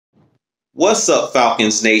What's up,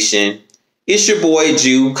 Falcons Nation? It's your boy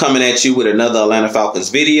Jew coming at you with another Atlanta Falcons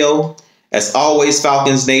video. As always,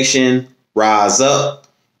 Falcons Nation, rise up.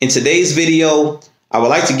 In today's video, I would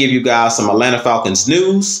like to give you guys some Atlanta Falcons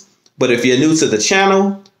news. But if you're new to the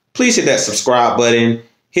channel, please hit that subscribe button.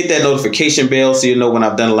 Hit that notification bell so you know when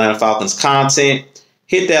I've done Atlanta Falcons content.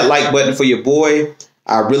 Hit that like button for your boy.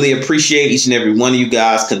 I really appreciate each and every one of you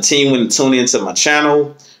guys continuing to tune into my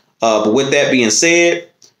channel. But with that being said,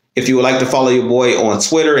 if you would like to follow your boy on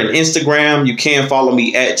Twitter and Instagram, you can follow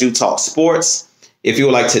me at Jew Talk Sports. If you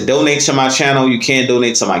would like to donate to my channel, you can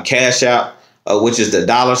donate to my Cash App, which is the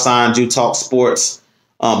 $ Jew Talk Sports.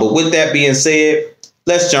 But with that being said,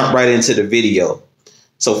 let's jump right into the video.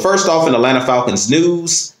 So first off, in Atlanta Falcons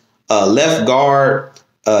news, left guard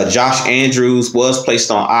Josh Andrews was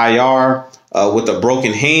placed on IR with a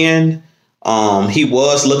broken hand. He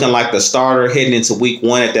was looking like the starter heading into week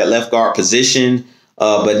 1 at that left guard position.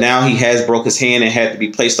 But now he has broke his hand and had to be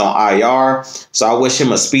placed on IR. So I wish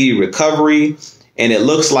him a speedy recovery. And it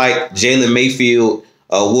looks like Jalen Mayfield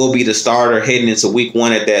will be the starter heading into week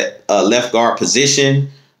 1 at that left guard position.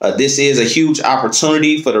 This is a huge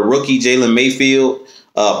opportunity for the rookie Jalen Mayfield.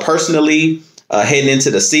 Personally, heading into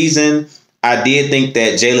the season, I did think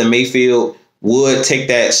that Jalen Mayfield would take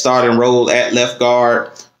that starting role at left guard.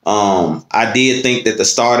 I did think that the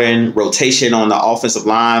starting rotation on the offensive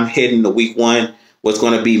line heading to week 1 was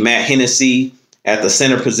going to be Matt Hennessy at the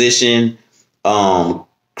center position,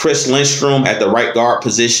 Chris Lindstrom at the right guard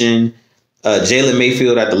position, Jalen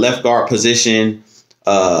Mayfield at the left guard position,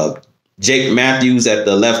 Jake Matthews at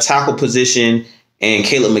the left tackle position, and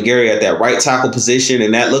Caleb McGarry at that right tackle position.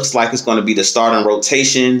 And that looks like it's going to be the starting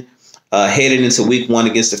rotation headed into week 1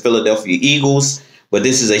 against the Philadelphia Eagles. But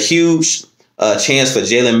this is a huge chance for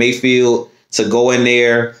Jalen Mayfield to go in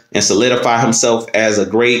there and solidify himself as a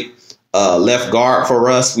great left guard for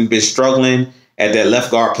us. We've been struggling at that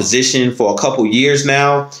left guard position for a couple years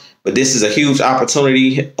now, but this is a huge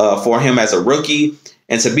opportunity for him as a rookie.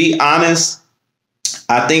 And to be honest,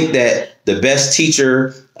 I think that the best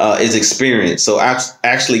teacher is experience. So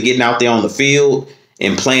actually getting out there on the field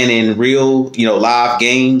and playing in real, live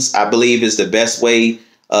games, I believe is the best way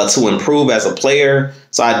to improve as a player.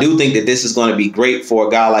 So I do think that this is going to be great for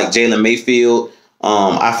a guy like Jalen Mayfield.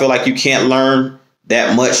 I feel like you can't learn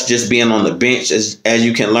that much just being on the bench as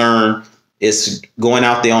you can learn is going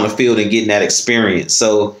out there on the field and getting that experience.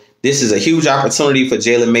 So this is a huge opportunity for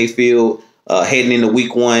Jalen Mayfield heading into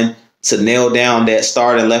week 1 to nail down that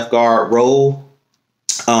starting left guard role.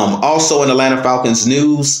 Also in Atlanta Falcons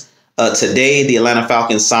news, today the Atlanta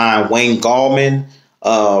Falcons signed Wayne Gallman,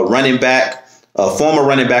 running back, former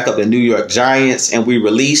running back of the New York Giants, and we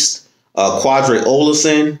released Quadri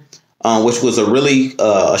Olesen, which was a really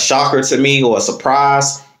a shocker to me, or a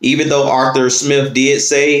surprise, even though Arthur Smith did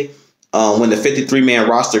say when the 53-man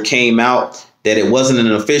roster came out that it wasn't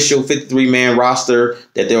an official 53-man roster,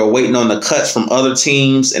 that they were waiting on the cuts from other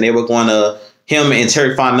teams, and they were going to, him and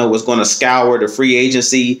Terry Fontenot was going to scour the free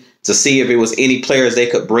agency to see if it was any players they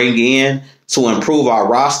could bring in to improve our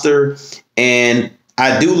roster. And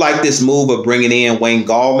I do like this move of bringing in Wayne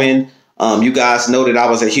Gallman. You guys know that I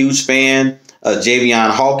was a huge fan of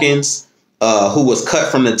Javion Hawkins, who was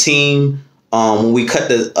cut from the team when we cut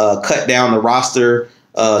down the roster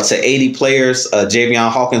to 80 players.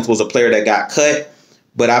 Javion Hawkins was a player that got cut,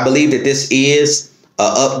 but I believe that this is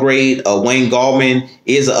an upgrade. Wayne Gallman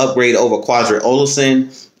is an upgrade over Quadri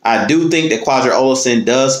Olesen. I do think that Quadri Olesen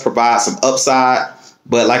does provide some upside,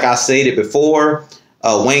 but like I stated before,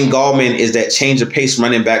 Wayne Gallman is that change of pace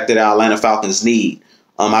running back that our Atlanta Falcons need.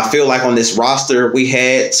 I feel like on this roster, we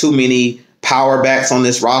had too many power backs on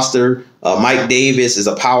this roster. Mike Davis is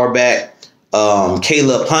a power back.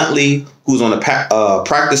 Caleb Huntley, who's on the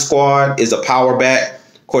practice squad, is a power back.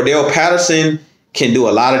 Cordell Patterson can do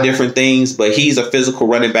a lot of different things, but he's a physical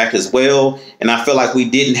running back as well. And I feel like we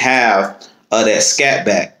didn't have that scat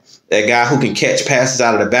back, that guy who can catch passes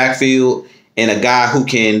out of the backfield, and a guy who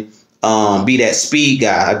can be that speed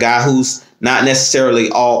guy, a guy who's not necessarily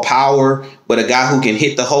all power, but a guy who can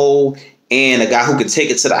hit the hole, and a guy who can take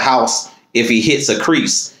it to the house if he hits a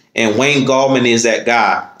crease. And Wayne Gallman is that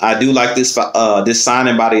guy. I do like this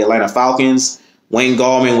signing by the Atlanta Falcons. Wayne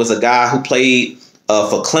Gallman was a guy who played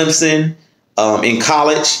for Clemson in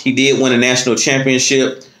college. He did win a national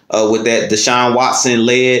championship with that Deshaun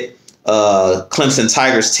Watson-led Clemson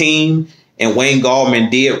Tigers team. And Wayne Gallman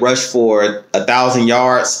did rush for 1,000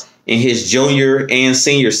 yards in his junior and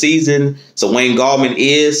senior season. So Wayne Gallman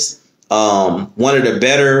is one of the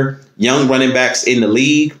better young running backs in the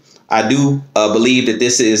league. I do believe that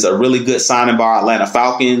this is a really good signing by our Atlanta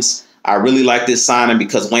Falcons. I really like this signing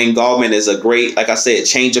because Wayne Gallman is a great, like I said,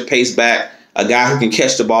 change of pace back, a guy who can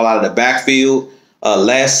catch the ball out of the backfield.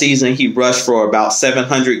 Last season, he rushed for about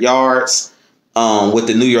 700 yards with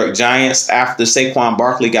the New York Giants. After Saquon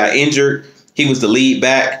Barkley got injured, he was the lead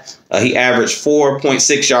back. He averaged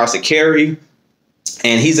 4.6 yards a carry.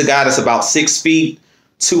 And he's a guy that's about 6 feet,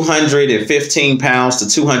 215 pounds to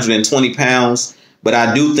 220 pounds. But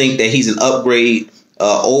I do think that he's an upgrade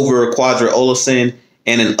over Quadri Olesen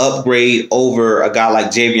and an upgrade over a guy like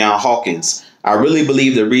Javion Hawkins. I really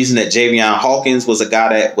believe the reason that Javion Hawkins was a guy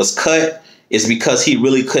that was cut is because he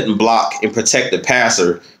really couldn't block and protect the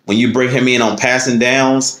passer. When you bring him in on passing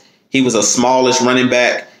downs, he was a smallish running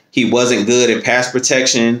back. He wasn't good at pass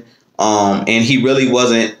protection, and he really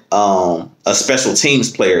wasn't a special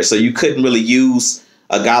teams player. So you couldn't really use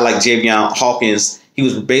a guy like Javion Hawkins. He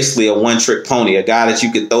was basically a one-trick pony, a guy that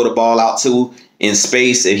you could throw the ball out to in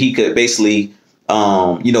space, and he could basically,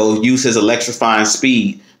 use his electrifying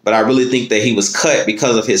speed. But I really think that he was cut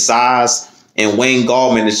because of his size, and Wayne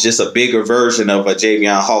Gallman is just a bigger version of a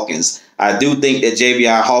Javion Hawkins. I do think that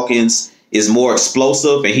Javion Hawkins is more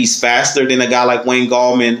explosive, and he's faster than a guy like Wayne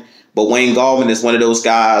Gallman. But Wayne Gallman is one of those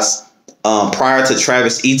guys prior to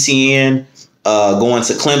Travis Etienne going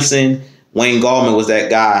to Clemson. Wayne Gallman was that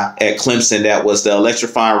guy at Clemson that was the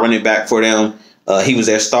electrifying running back for them. He was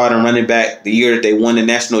their starting running back the year that they won the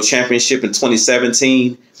national championship in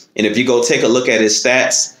 2017. And if you go take a look at his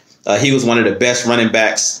stats, he was one of the best running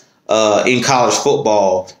backs in college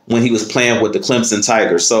football when he was playing with the Clemson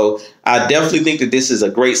Tigers. So I definitely think that this is a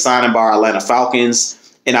great signing by our Atlanta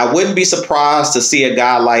Falcons. And I wouldn't be surprised to see a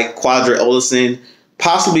guy like Quadri Olesen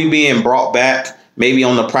possibly being brought back, maybe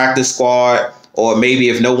on the practice squad, or maybe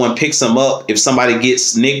if no one picks him up, if somebody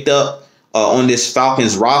gets nicked up on this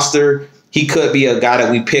Falcons roster, he could be a guy that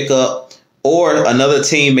we pick up, or another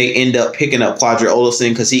team may end up picking up Quadri Olesen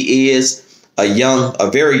because he is a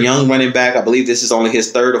very young running back. I believe this is only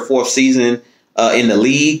his third or fourth season in the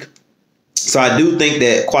league. So I do think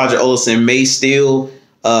that Quadri Olesen may still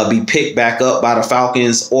be picked back up by the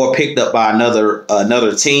Falcons or picked up by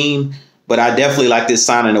another team. But I definitely like this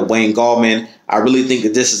signing of Wayne Gallman. I really think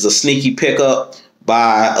that this is a sneaky pickup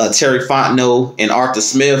by Terry Fontenot and Arthur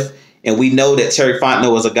Smith. And we know that Terry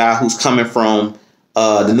Fontenot is a guy who's coming from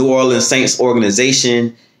the New Orleans Saints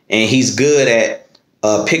organization, and he's good at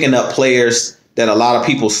picking up players that a lot of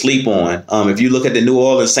people sleep on. If you look at the New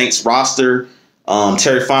Orleans Saints roster,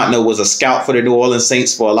 Terry Fontenot was a scout for the New Orleans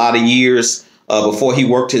Saints for a lot of years before he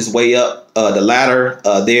worked his way up the ladder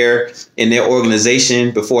there in their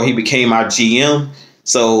organization before he became our GM.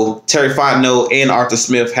 So Terry Fontenot and Arthur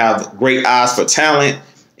Smith have great eyes for talent,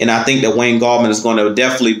 and I think that Wayne Gallman is going to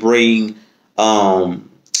definitely bring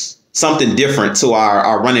something different to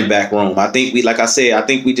our running back room. I think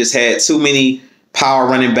we just had too many power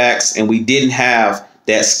running backs, and we didn't have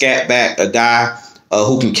that scat back, a guy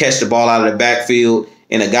who can catch the ball out of the backfield,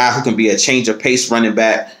 and a guy who can be a change of pace running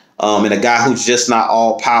back, and a guy who's just not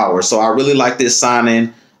all power. So I really like this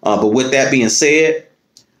signing. But with that being said,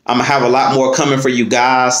 I'm going to have a lot more coming for you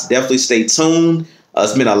guys. Definitely stay tuned.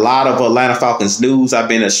 It's been a lot of Atlanta Falcons news. I've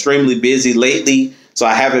been extremely busy lately, so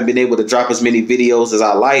I haven't been able to drop as many videos as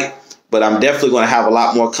I like. But I'm definitely going to have a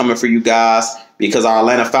lot more coming for you guys because our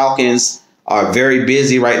Atlanta Falcons are very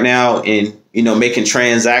busy right now in, making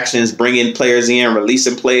transactions, bringing players in,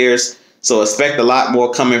 releasing players. So expect a lot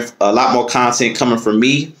more content coming from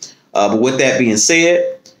me. But with that being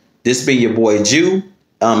said, this has been your boy Jew.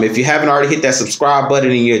 If you haven't already hit that subscribe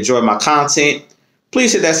button and you enjoy my content,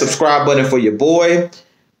 please hit that subscribe button for your boy.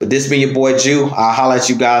 But this has been your boy Jew. I'll holler at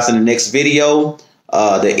you guys in the next video.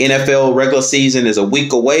 The NFL regular season is a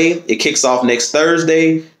week away. It kicks off next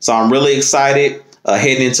Thursday. So I'm really excited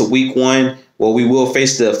heading into week 1, where we will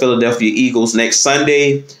face the Philadelphia Eagles next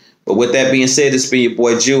Sunday. But with that being said, this has been your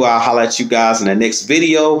boy Jew. I'll holler at you guys in the next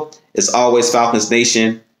video. As always, Falcons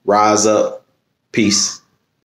Nation, rise up. Peace.